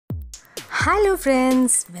Hello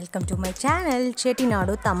friends, welcome to my channel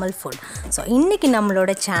Chettinadu Tamil Food. So இன்னைக்கு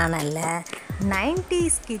நம்மளோட சேனல்ல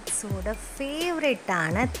 90s kids-ஓட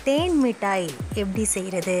ஃபேவரட்டான தேன் மிட்டாய் எப்படி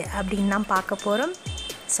செய்யறது அப்படினா பார்க்க போறோம்.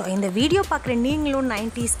 ஸோ இந்த வீடியோ பார்க்குற நீங்களும்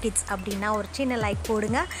 90s kids அப்படின்னா ஒரு சின்ன லைக்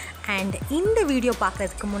போடுங்க. அண்ட் இந்த வீடியோ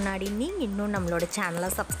பார்க்குறதுக்கு முன்னாடி நீங்கள் இன்னும் நம்மளோட சேனலை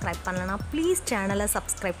சப்ஸ்கிரைப் பண்ணலன்னா ப்ளீஸ் சேனலை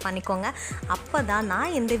சப்ஸ்கிரைப் பண்ணிக்கோங்க. அப்போ தான்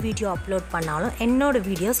நான் எந்த வீடியோ அப்லோட் பண்ணாலும் என்னோடய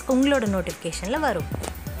வீடியோஸ் உங்களோட நோட்டிஃபிகேஷனில் வரும்.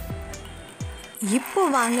 இப்போ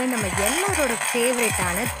வாங்க நம்ம எல்லாரோட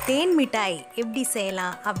ஃபேவரட்டான தேன் மிட்டாய் எப்படி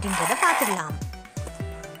செய்யலாம் அப்படின்றத பார்த்துடலாம்.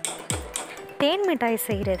 தேன் மிட்டாய்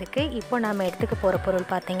செய்கிறதுக்கு இப்போ நம்ம எடுத்துக்க போகிற பொருள்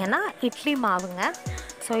பார்த்திங்கன்னா இட்லி மாவுங்க.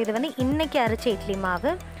 ஸோ இது வந்து இன்றைக்கி அரைச்ச இட்லி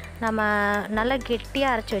மாவு. நம்ம நல்லா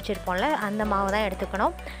கெட்டியாக அரைச்சி வச்சுருப்போம்ல, அந்த மாவு தான்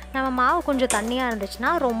எடுத்துக்கணும். நம்ம மாவு கொஞ்சம் தண்ணியாக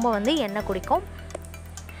இருந்துச்சுன்னா ரொம்ப வந்து எண்ணெய் குடிக்கும்.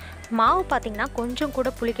 மாவு பார்த்திங்கன்னா கொஞ்சம் கூட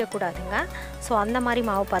புளிக்கக்கூடாதுங்க. ஸோ அந்த மாதிரி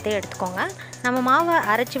மாவு பார்த்தே எடுத்துக்கோங்க. நம்ம மாவை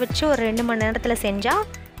அரைச்சி வச்சு ஒரு 2 மணி நேரத்தில் செஞ்சால்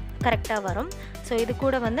கரெக்டாக வரும். ஸோ இது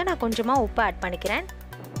கூட வந்து நான் கொஞ்சமாக உப்பு ஆட் பண்ணிக்கிறேன்.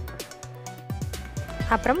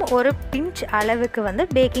 அப்புறம் ஒரு பிஞ்ச் அளவுக்கு வந்து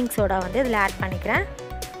பேக்கிங் சோடா வந்து இதில் ஆட் பண்ணிக்கிறேன்.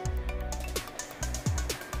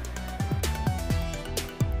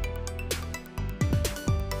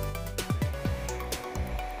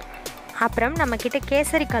 அப்புறம் நம்மக்கிட்ட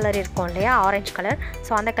கேசரி கலர் இருக்கும் இல்லையா, ஆரஞ்சு கலர்.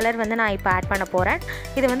 ஸோ அந்த கலர் வந்து நான் இப்போ ஆட் பண்ண போகிறேன்.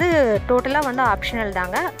 இது வந்து டோட்டலாக வந்து ஆப்ஷனல்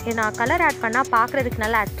தாங்க. இது நான் கலர் ஆட் பண்ணால் பார்க்குறதுக்கு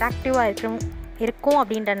நல்லா அட்ராக்டிவாக இருக்கும்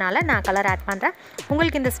அப்படின்றனால நான் கலர் ஆட் பண்ணுறேன்.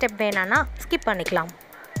 உங்களுக்கு இந்த ஸ்டெப் வேணான்னா ஸ்கிப் பண்ணிக்கலாம்.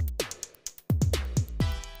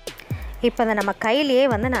 இப்போ அதை நம்ம கையிலேயே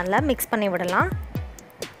வந்து நல்லா மிக்ஸ் பண்ணி விடலாம்.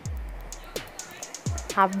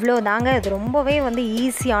 அவ்வளோதாங்க. இது ரொம்பவே வந்து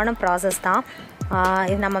ஈஸியான ப்ராசஸ் தான்.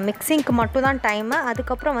 இது நம்ம மிக்சிங்க்கு மட்டும் தான் டைமு.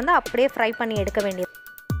 அதுக்கப்புறம் வந்து அப்படியே ஃப்ரை பண்ணி எடுக்க வேண்டியது.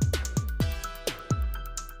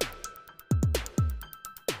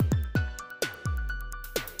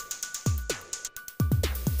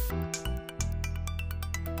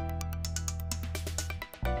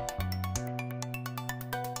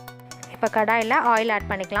 இப்போ கடாயில் ஆயில்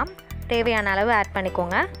ஆட் பண்ணிக்கலாம். தேவையான அளவு ஆட்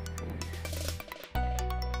பண்ணிக்கோங்க.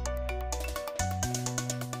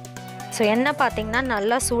 ஸோ எண்ணெய் பார்த்திங்கன்னா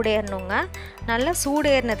நல்லா சூடேறணுங்க. நல்லா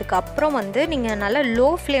சூடேறினதுக்கு அப்புறம் வந்து நீங்கள் நல்லா லோ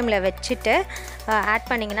ஃப்ளேமில் வச்சுட்டு ஆட்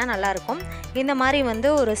பண்ணிங்கன்னா நல்லாயிருக்கும். இந்த மாதிரி வந்து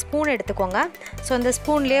ஒரு ஸ்பூன் எடுத்துக்கோங்க. ஸோ அந்த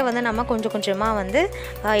ஸ்பூன்லேயே வந்து நம்ம கொஞ்சம் கொஞ்சமாக வந்து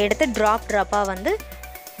எடுத்து ட்ராப்பாக வந்து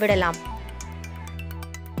விடலாம்.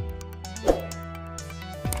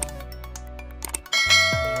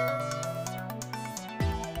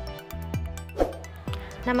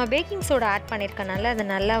 நம்ம பேக்கிங் சோடா ஆட் பண்ணியிருக்கனால அது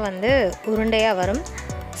நல்லா வந்து உருண்டையாக வரும்.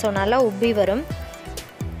 ஸோ நல்லா உப்பி வரும்.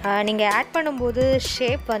 நீங்கள் ஆட் பண்ணும்போது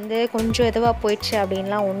ஷேப் வந்து கொஞ்சம் இதுவாக போயிடுச்சு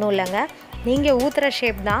அப்படின்லாம் ஒன்றும் இல்லைங்க. நீங்கள் ஊற்றுற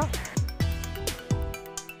ஷேப் தான்.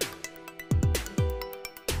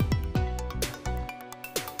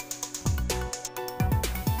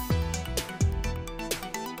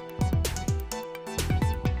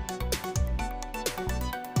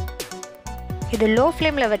 இது லோ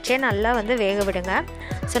ஃப்ளேமில் வச்சே நல்லா வந்து வேக விடுங்க.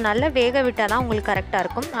 ஸோ நல்லா வேக விட்டால் தான் உங்களுக்கு கரெக்டாக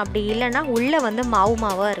இருக்கும். அப்படி இல்லைன்னா உள்ளே வந்து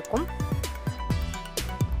மாவாக இருக்கும்.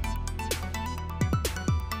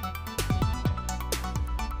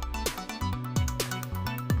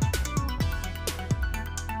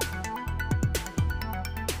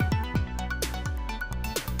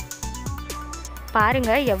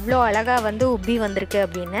 பாருங்கள் எவ்வளோ அழகாக வந்து உப்பி வந்திருக்கு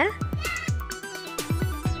அப்படின்னு.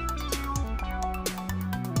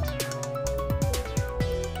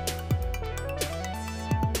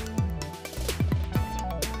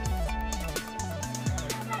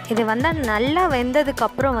 இது வந்து நல்லா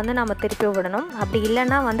வெந்ததுக்கப்புறம் வந்து நம்ம திருப்பி விடணும். அப்படி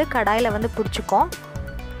இல்லைன்னா வந்து கடாயில் வந்து பிடிச்சிக்கும்.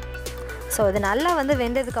 ஸோ இது நல்லா வந்து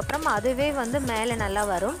வெந்ததுக்கப்புறம் அதுவே வந்து மேலே நல்லா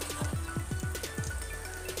வரும்.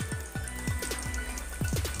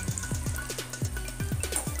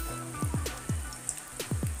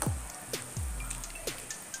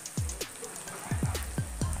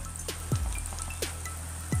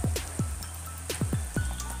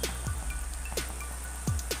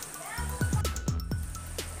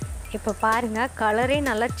 இப்போ பாருங்கள் கலரே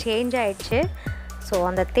நல்லா சேஞ்ச் ஆகிடுச்சு. ஸோ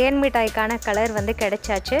அந்த தேன் மிட்டாய்க்கான கலர் வந்து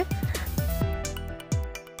கிடைச்சாச்சு.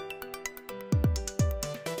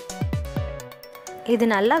 இது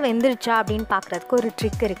நல்லா வெந்துருச்சா அப்படின்னு பார்க்குறதுக்கு ஒரு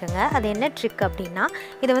ட்ரிக் இருக்குங்க. அது என்ன ட்ரிக் அப்படின்னா,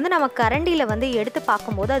 இதை வந்து நம்ம கரண்டியில் வந்து எடுத்து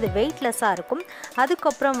பார்க்கும்போது அது வெயிட்லெஸ்ஸாக இருக்கும்.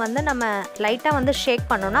 அதுக்கப்புறம் வந்து நம்ம லைட்டாக வந்து ஷேக்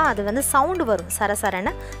பண்ணோன்னா அது வந்து சவுண்டு வரும்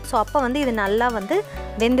சரசரன்னு. ஸோ அப்போ வந்து இது நல்லா வந்து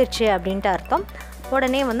வெந்துருச்சு அப்படின்ட்டு அர்த்தம்.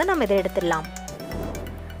 உடனே வந்து நம்ம இதை எடுத்துடலாம்.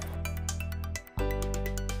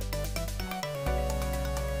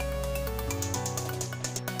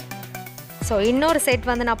 ஸோ இன்னொரு செட்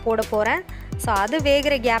வந்து நான் போட போகிறேன். ஸோ அது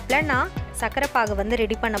வேகிற கேப்பில் நான் சர்க்கரை பாகு வந்து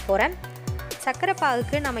ரெடி பண்ண போகிறேன். சர்க்கரை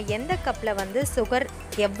பாகுக்கு நம்ம எந்த கப்பில் வந்து சுகர்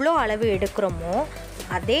எவ்வளோ அளவு எடுக்கிறோமோ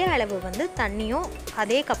அதே அளவு வந்து தண்ணியும்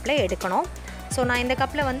அதே கப்பில் எடுக்கணும். ஸோ நான் இந்த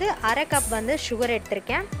கப்பில் வந்து அரை கப் வந்து சுகர்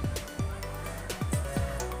எடுத்திருக்கேன்.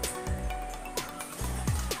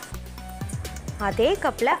 அதே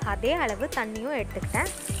கப்பில் அதே அளவு தண்ணியும்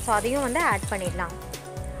எடுத்துக்கிட்டேன். ஸோ அதையும் வந்து ஆட் பண்ணிடலாம்.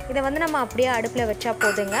 இதை வந்து நம்ம அப்படியே அடுப்பில் வச்சா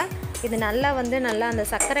போதுங்க. இது நல்லா அந்த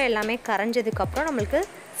சர்க்கரை எல்லாமே கரைஞ்சதுக்கப்புறம் நம்மளுக்கு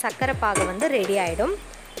சர்க்கரை பாகு வந்து ரெடி ஆகிடும்.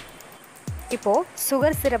 இப்போது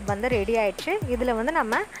சுகர் சிரப் வந்து ரெடி ஆகிடுச்சு. இதில் வந்து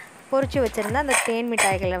நம்ம பொரிச்சு வச்சுருந்த அந்த தேன்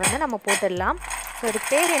மிட்டாய்களை வந்து நம்ம போட்டுடலாம். ஸோ இதுக்கு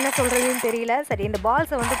பேர் என்ன சொல்கிறதுன்னு தெரியல. சரி, இந்த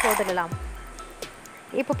பால்ஸை வந்து போட்டுடலாம்.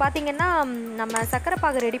 இப்போ பார்த்திங்கன்னா நம்ம சர்க்கரை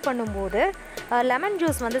பாகு ரெடி பண்ணும்போது லெமன்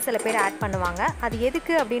ஜூஸ் வந்து சில பேர் ஆட் பண்ணுவாங்க. அது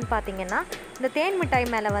எதுக்கு அப்படின்னு பார்த்திங்கன்னா இந்த தேன் மிட்டாய்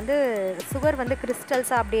மேலே வந்து சுகர் வந்து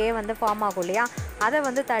கிறிஸ்டல்ஸாக அப்படியே வந்து ஃபார்ம் ஆகும் இல்லையா, அதை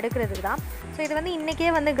வந்து தடுக்கிறதுக்கு தான். ஸோ இது வந்து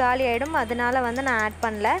இன்றைக்கே வந்து காலி ஆகிடும். அதனால வந்து நான் ஆட்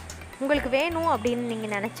பண்ணல. உங்களுக்கு வேணும் அப்படின்னு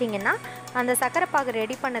நீங்கள் நினச்சிங்கன்னா அந்த சர்க்கரை பாகு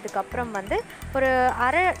ரெடி பண்ணதுக்கப்புறம் வந்து ஒரு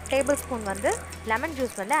அரை டேபிள் ஸ்பூன் வந்து லெமன்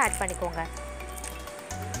ஜூஸ் வந்து ஆட் பண்ணிக்கோங்க.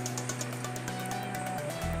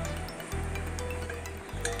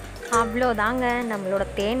 அவ்வளோதாங்க, நம்மளோட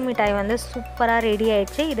தேன் மிட்டாய் வந்து சூப்பராக ரெடி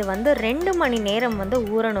ஆயிடுச்சு. இது வந்து 2 மணி நேரம் வந்து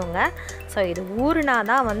ஊறணுங்க. ஸோ இது ஊறினா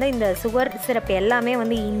தான் வந்து இந்த சுகர் சிரப் எல்லாமே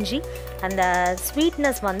வந்து இஞ்சி அந்த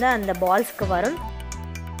ஸ்வீட்னஸ் வந்து அந்த பால்ஸ்க்கு வரும்.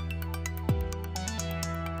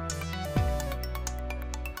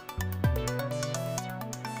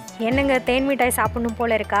 என்னங்க தேன் மிட்டாய் சாப்பிடணும்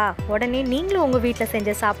போல இருக்கா? உடனே நீங்களும் உங்கள் வீட்டில்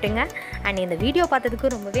செஞ்சு சாப்பிடுங்க. அண்ட் இந்த வீடியோ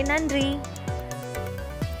பார்த்ததுக்கு ரொம்பவே நன்றி.